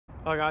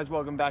Hi guys,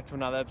 welcome back to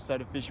another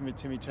episode of Fishing with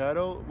Timmy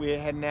Turtle. We're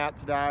heading out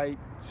today,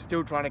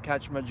 still trying to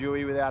catch my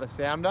Jewy without a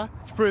sounder.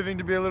 It's proving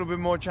to be a little bit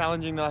more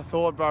challenging than I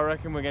thought, but I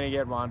reckon we're going to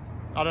get one.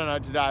 I don't know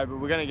today, but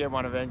we're going to get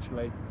one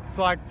eventually. It's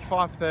like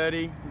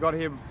 5:30, we got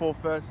here before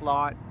first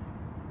light.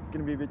 It's going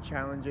to be a bit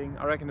challenging.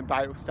 I reckon the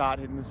bait will start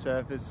hitting the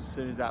surface as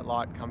soon as that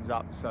light comes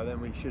up, so then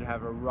we should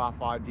have a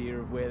rough idea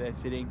of where they're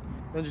sitting.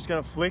 I'm just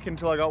going to flick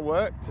until I got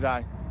work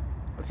today.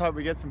 Let's hope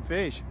we get some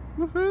fish.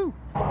 Woohoo!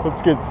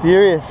 Let's get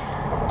serious.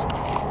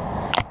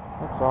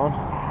 That's on.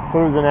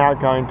 Thought it was an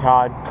outgoing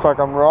tide. Looks like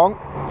I'm wrong.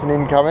 It's an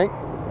incoming.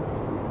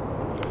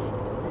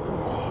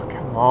 Oh,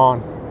 come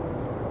on.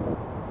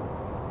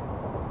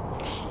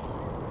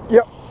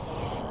 Yep.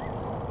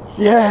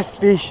 Yes,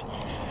 fish.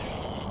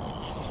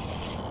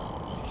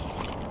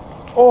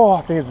 Oh,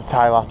 I think it's a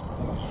tailor.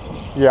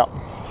 Yep.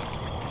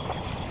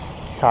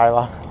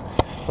 Tailor.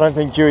 I don't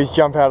think Jewies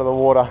jump out of the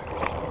water.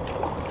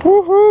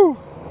 Woohoo!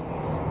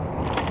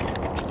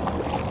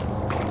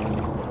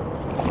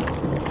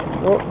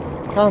 Oh.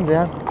 Calm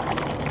down.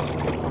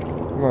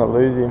 I'm gonna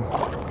lose him.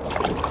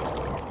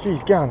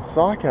 Geez, going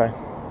psycho.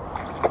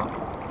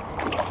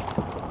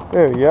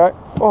 There we go.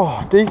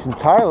 Oh, decent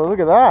tailor,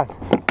 look at that.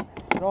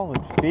 Solid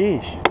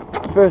fish.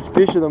 First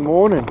fish of the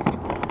morning.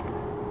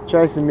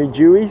 Chasing me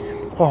Jewies.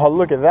 Oh,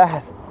 look at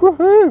that.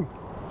 Woohoo!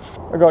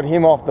 I got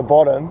him off the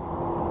bottom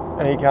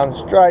and he comes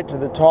straight to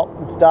the top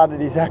and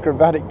started his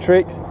acrobatic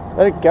tricks.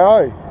 Let it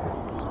go.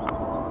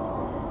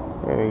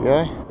 There we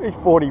go. He's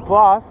 40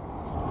 plus.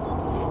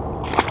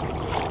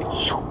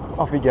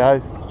 Off he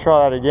goes. Let's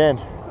try that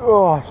again.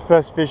 Oh, it's the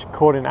first fish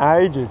caught in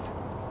ages.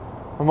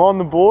 I'm on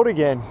the board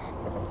again.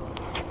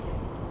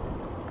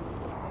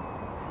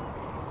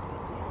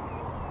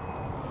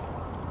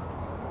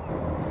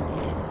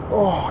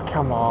 Oh,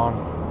 come on.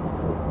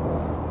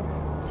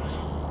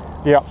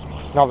 Yep,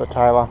 another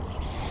tailor.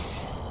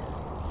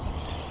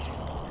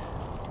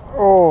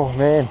 Oh,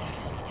 man.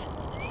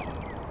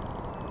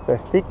 They're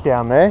thick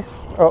down there.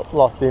 Oh,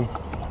 lost him.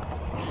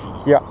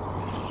 Yep.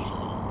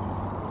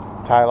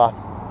 Tailor.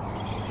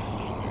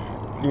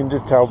 You can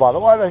just tell by the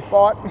way they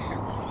fight.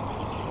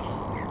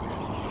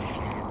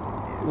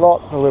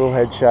 Lots of little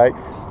head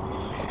shakes.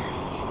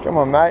 Come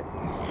on, mate.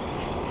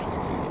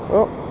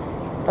 Oh,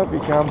 up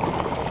you come.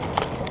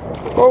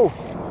 Oh,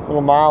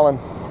 little marlin.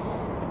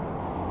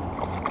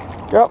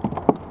 Yep,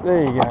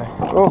 there you go.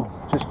 Oh,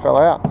 just fell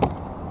out.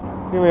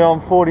 Nearly on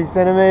 40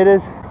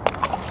 centimetres.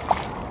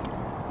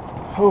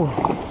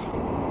 Oh.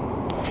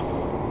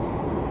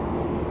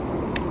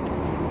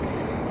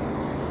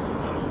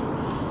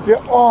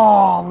 Yeah.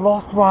 Oh,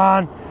 lost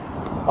one.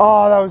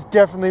 Oh, that was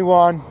definitely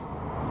one.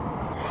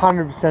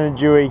 100% a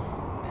Jewy.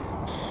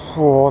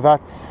 Oh,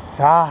 that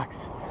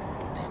sucks.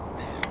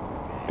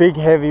 Big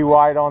heavy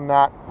weight on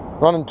that.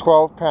 Running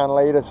 12-pound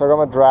leader, so I got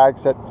my drag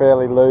set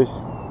fairly loose.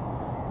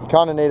 You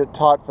kind of need it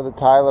tight for the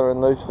tailor and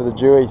loose for the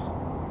Jewies,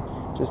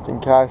 just in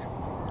case.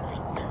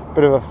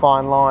 Bit of a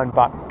fine line,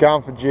 but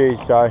going for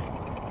Jews, so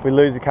if we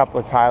lose a couple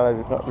of tailors,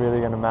 it's not really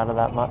going to matter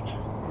that much.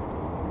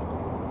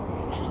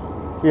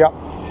 Yep.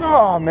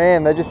 Oh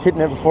man, they're just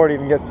hitting it before it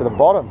even gets to the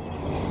bottom.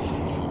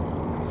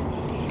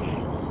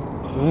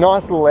 There's a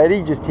nice little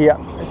eddy just here.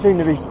 They seem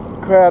to be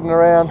crowding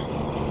around.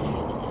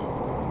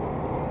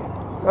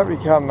 Up you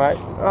come, mate.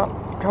 Oh,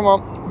 come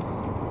on.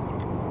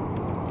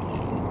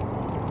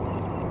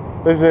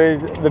 This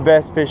is the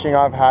best fishing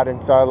I've had in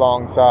so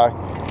long, so I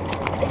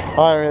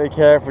don't really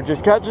care if we're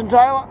just catching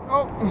tailor.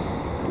 Oh.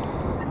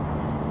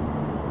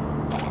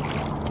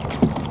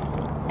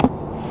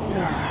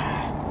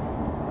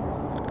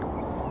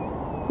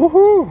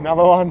 Woohoo!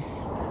 Another one.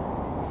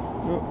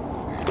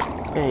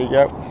 There you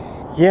go.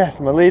 Yes,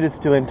 my leader's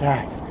still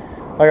intact.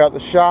 I got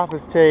the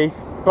sharpest teeth,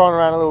 throwing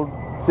around a little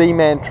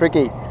Z-Man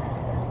tricky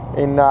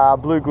in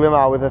blue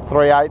glimmer with a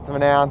 3/8 of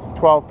an ounce,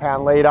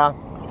 12-pound leader.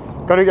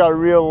 Got to go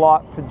real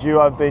light for Jew,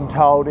 I've been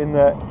told, in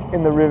the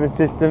river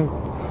systems.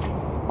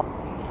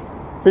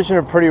 Fishing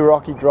a pretty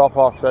rocky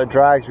drop-off, so it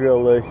drags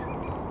real loose.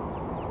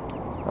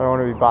 I don't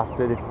want to be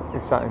busted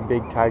if something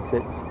big takes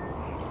it.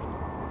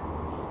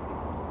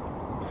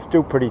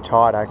 Still pretty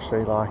tight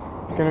actually, like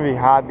it's going to be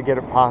hard to get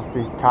it past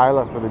this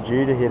tailor for the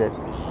Jew to hit it.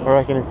 I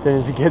reckon as soon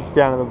as it gets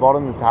down to the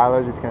bottom, the tailor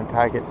is just going to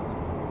take it.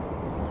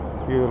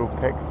 A few little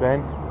pecks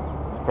then.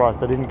 Surprised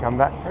they didn't come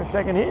back for a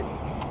second hit.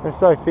 They're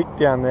so thick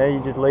down there, you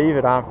just leave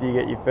it after you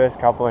get your first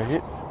couple of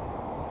hits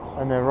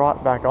and they're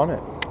right back on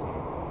it.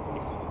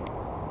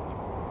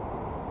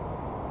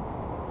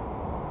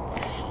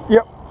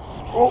 Yep.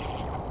 Oh,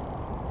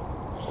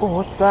 oh,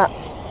 what's that?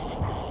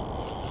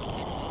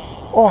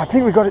 Oh, I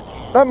think we got it.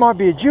 That might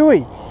be a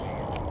Jewy.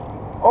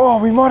 Oh,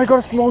 we might have got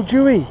a small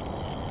Jewy.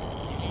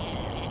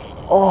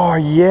 Oh,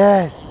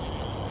 yes.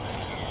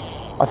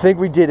 I think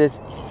we did it.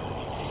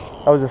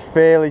 That was a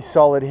fairly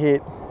solid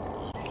hit.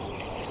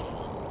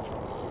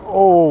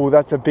 Oh,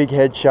 that's a big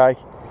head shake.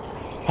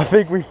 I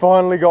think we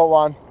finally got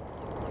one.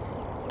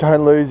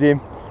 Don't lose him.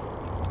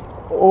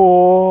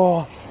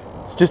 Oh,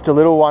 it's just a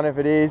little one if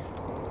it is.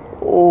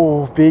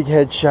 Oh, big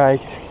head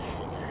shakes.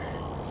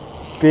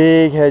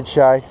 Big head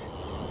shakes.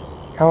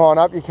 Come on,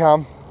 up you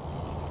come.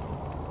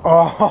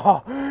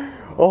 Oh,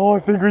 oh, I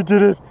think we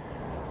did it.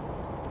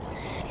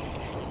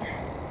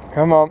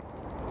 Come on,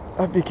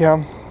 up you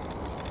come.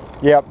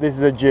 Yep, this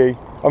is a G.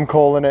 I'm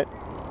calling it.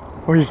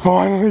 We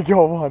finally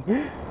got one.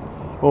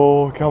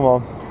 Oh, come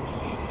on.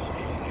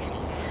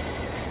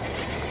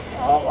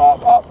 Up,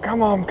 up, up,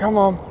 come on, come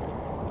on.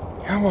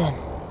 Come on.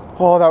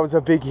 Oh, that was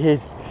a big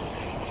hit.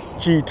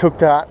 Gee, took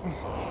that.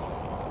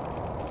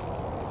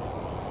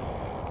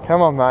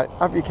 Come on, mate,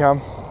 up you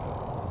come.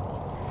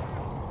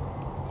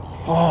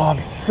 Oh, I'm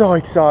so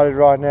excited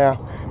right now.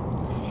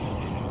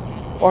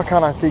 Why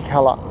can't I see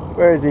colour?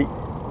 Where is he?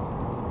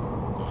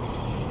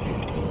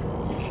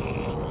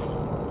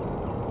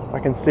 I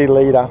can see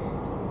leader.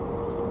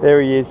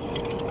 There he is.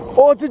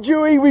 Oh, it's a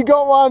Jewy, we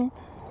got one.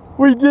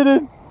 We did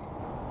it.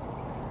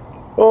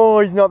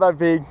 Oh, he's not that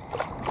big.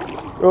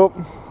 Oh.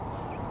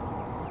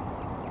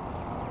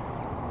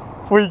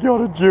 We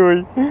got a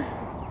Jewy.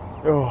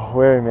 Oh,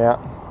 wear him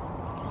out.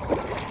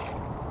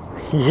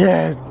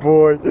 Yes,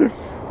 boy.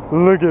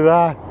 Look at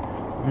that.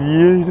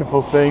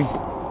 Beautiful thing.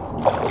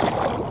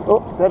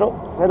 Oh,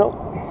 settle, settle.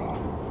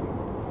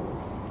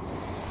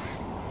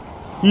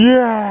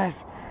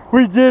 Yes,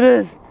 we did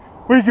it.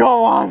 We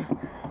got one.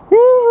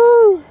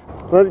 Woo!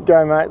 Let it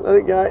go, mate. Let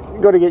it go.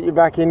 Got to get you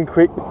back in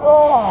quick.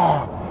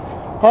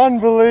 Oh,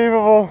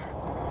 unbelievable.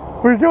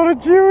 We got a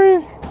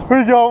Jewy.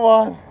 We got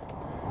one.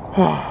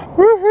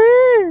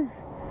 Woohoo!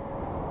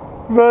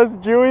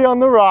 First Jewy on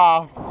the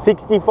raft.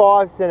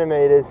 65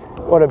 centimeters.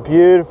 What a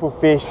beautiful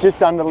fish.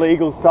 Just under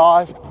legal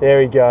size.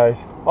 There he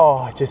goes.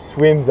 Oh, it just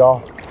swims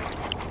off.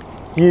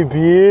 You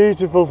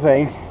beautiful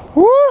thing.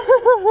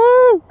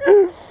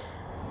 Woohoo!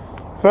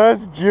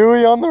 First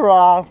Jewy on the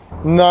raft.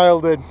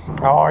 Nailed it.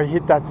 Oh, he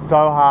hit that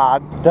so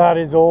hard. That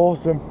is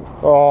awesome.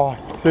 Oh,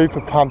 super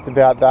pumped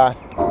about that.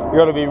 You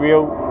got to be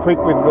real quick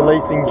with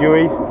releasing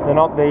Jewies. They're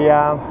not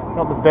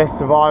the best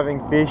surviving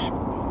fish.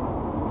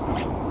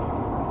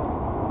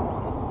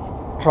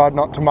 Tried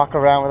not to muck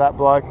around with that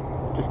bloke.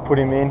 Just put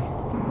him in.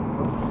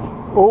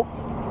 Oh,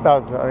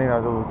 I think that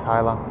was a little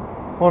tailor.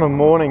 What a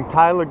morning.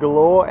 Tailor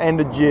galore and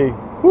a Jew.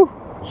 Whew.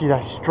 Gee,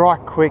 they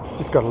strike quick.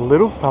 Just got a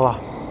little fella.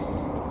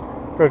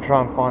 Got to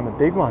try and find the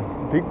big ones,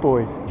 the big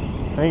boys.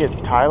 I think it's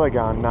Taylor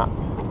going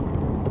nuts.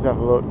 Let's have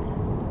a look.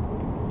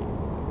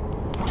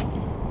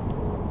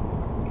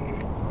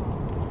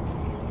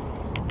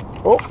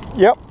 Oh,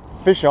 yep,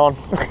 fish on.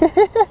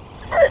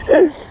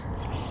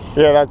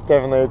 Yeah, that's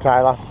definitely a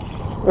Taylor.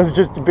 It's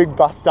just a big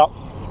bust up.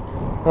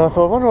 And I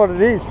thought, I wonder what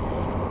it is.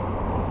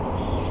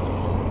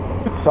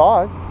 Good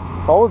size,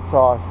 solid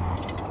size.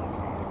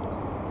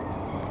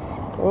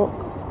 Oh,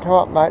 come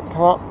up, mate,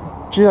 come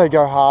up. Gee, they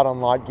go hard on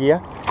light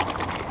gear.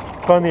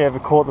 I've only ever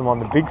caught them on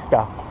the big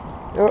stuff.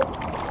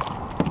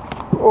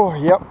 Oh,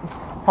 yep.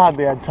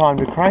 Hardly had time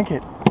to crank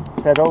it.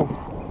 Settle.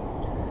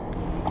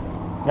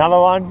 Another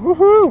one.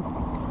 Woohoo!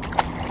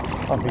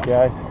 Off he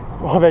goes.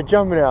 Oh, they're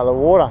jumping out of the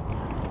water.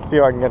 See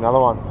if I can get another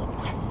one.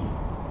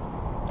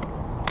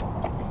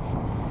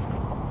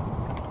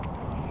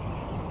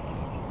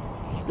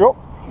 Oh,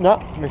 no,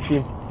 missed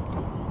him.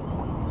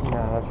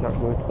 No, that's not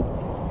good.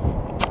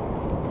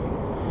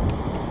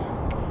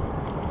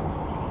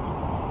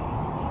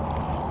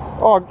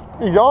 Oh,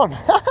 he's on.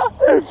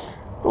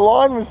 The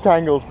line was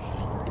tangled.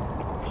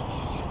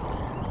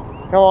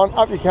 Come on,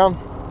 up you come.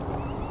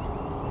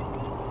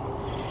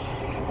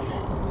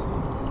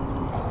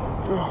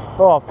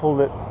 Oh, I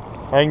pulled it.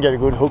 I didn't get a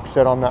good hook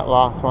set on that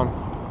last one.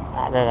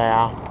 Ah, there they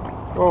are.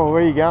 Oh,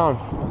 where are you going?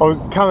 I was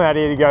coming out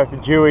here to go for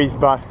Jewies,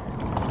 but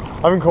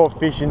I haven't caught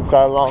fish in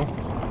so long.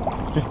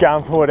 Just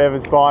going for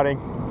whatever's biting.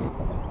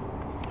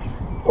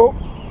 Oh.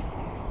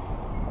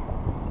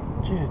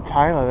 Geez, a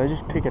Taylor, they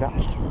just pick it up.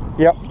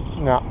 Yep,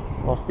 no,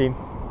 lost him.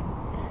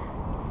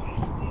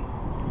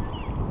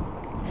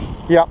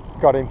 Yep,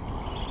 got him.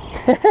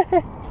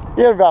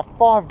 He had about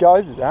 5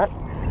 goes at that.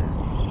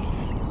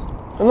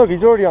 And look,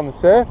 he's already on the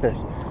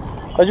surface.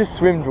 They just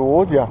swim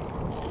towards you.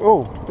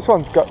 Oh, this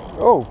one's got,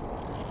 oh.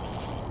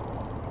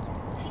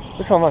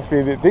 This one must be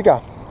a bit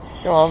bigger.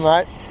 Come on,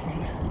 mate.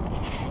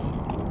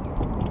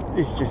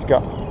 He's just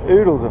got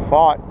oodles of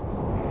fight.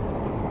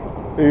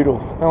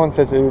 Oodles. No one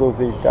says oodles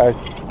these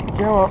days.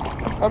 Come on,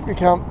 up you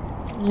come.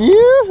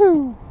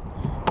 Yoo-hoo!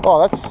 Oh,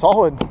 that's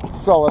solid.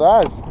 Solid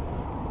as.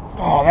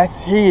 Oh,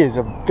 he is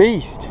a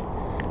beast.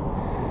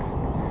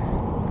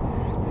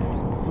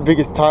 It's the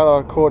biggest tailor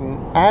I've caught in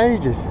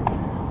ages.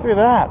 Look at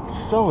that,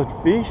 solid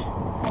fish.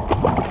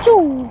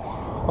 Choo!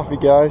 Off he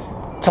goes.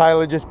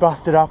 Tailor just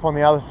busted up on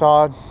the other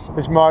side.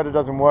 This motor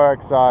doesn't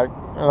work, so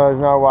there's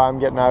no way I'm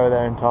getting over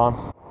there in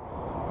time.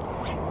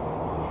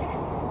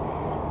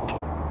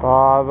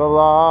 By the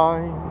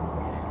light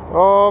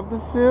of the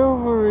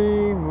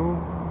silvery moon,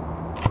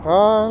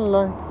 I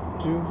like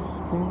to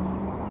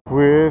spoon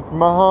with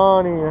my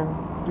honey and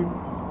do.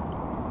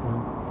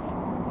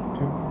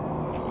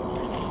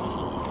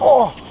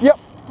 Oh, yep,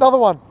 another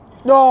one.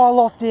 No, I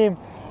lost him.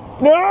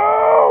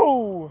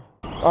 No!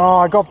 Oh,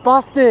 I got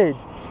busted.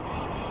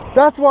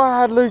 That's why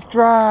I had loose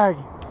drag.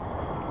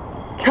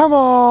 Come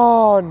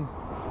on.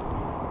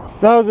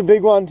 That was a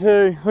big one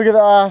too. Look at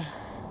that.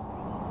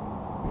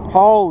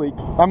 Holy,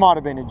 that might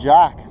have been a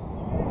jack.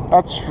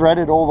 That's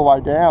shredded all the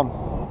way down.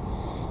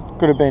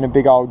 Could have been a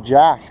big old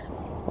jack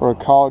or a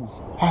cod.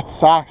 That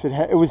sucks,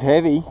 it was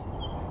heavy,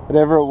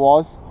 whatever it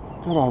was.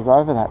 Thought I was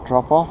over that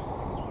drop off.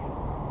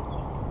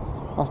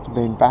 Must have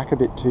been back a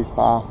bit too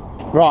far.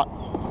 Right,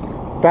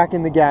 back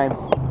in the game.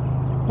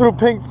 Little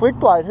pink flick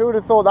blade, who would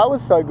have thought that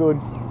was so good?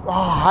 Oh,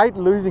 I hate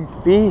losing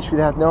fish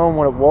without knowing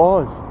what it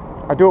was.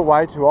 I do it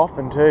way too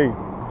often too.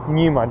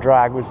 Knew my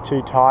drag was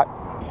too tight.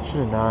 Should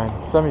have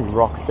known. So many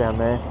rocks down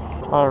there.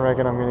 I don't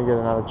reckon I'm going to get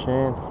another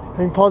chance.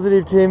 Think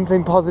positive, Tim,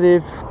 think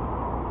positive.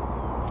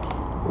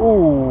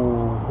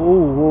 Ooh,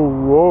 ooh,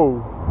 ooh,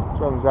 ooh.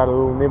 Someone's had a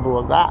little nibble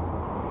of that.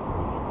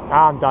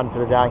 I'm done for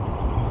the day.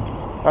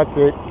 That's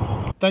it.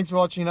 Thanks for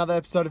watching another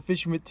episode of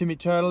Fishing with Timmy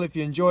Turtle. If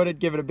you enjoyed it,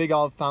 give it a big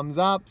old thumbs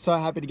up. So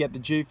happy to get the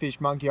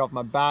Jewfish monkey off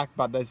my back,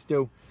 but there's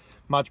still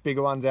much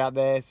bigger ones out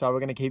there, so we're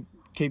going to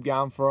keep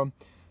going for them.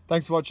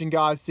 Thanks for watching,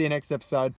 guys. See you next episode.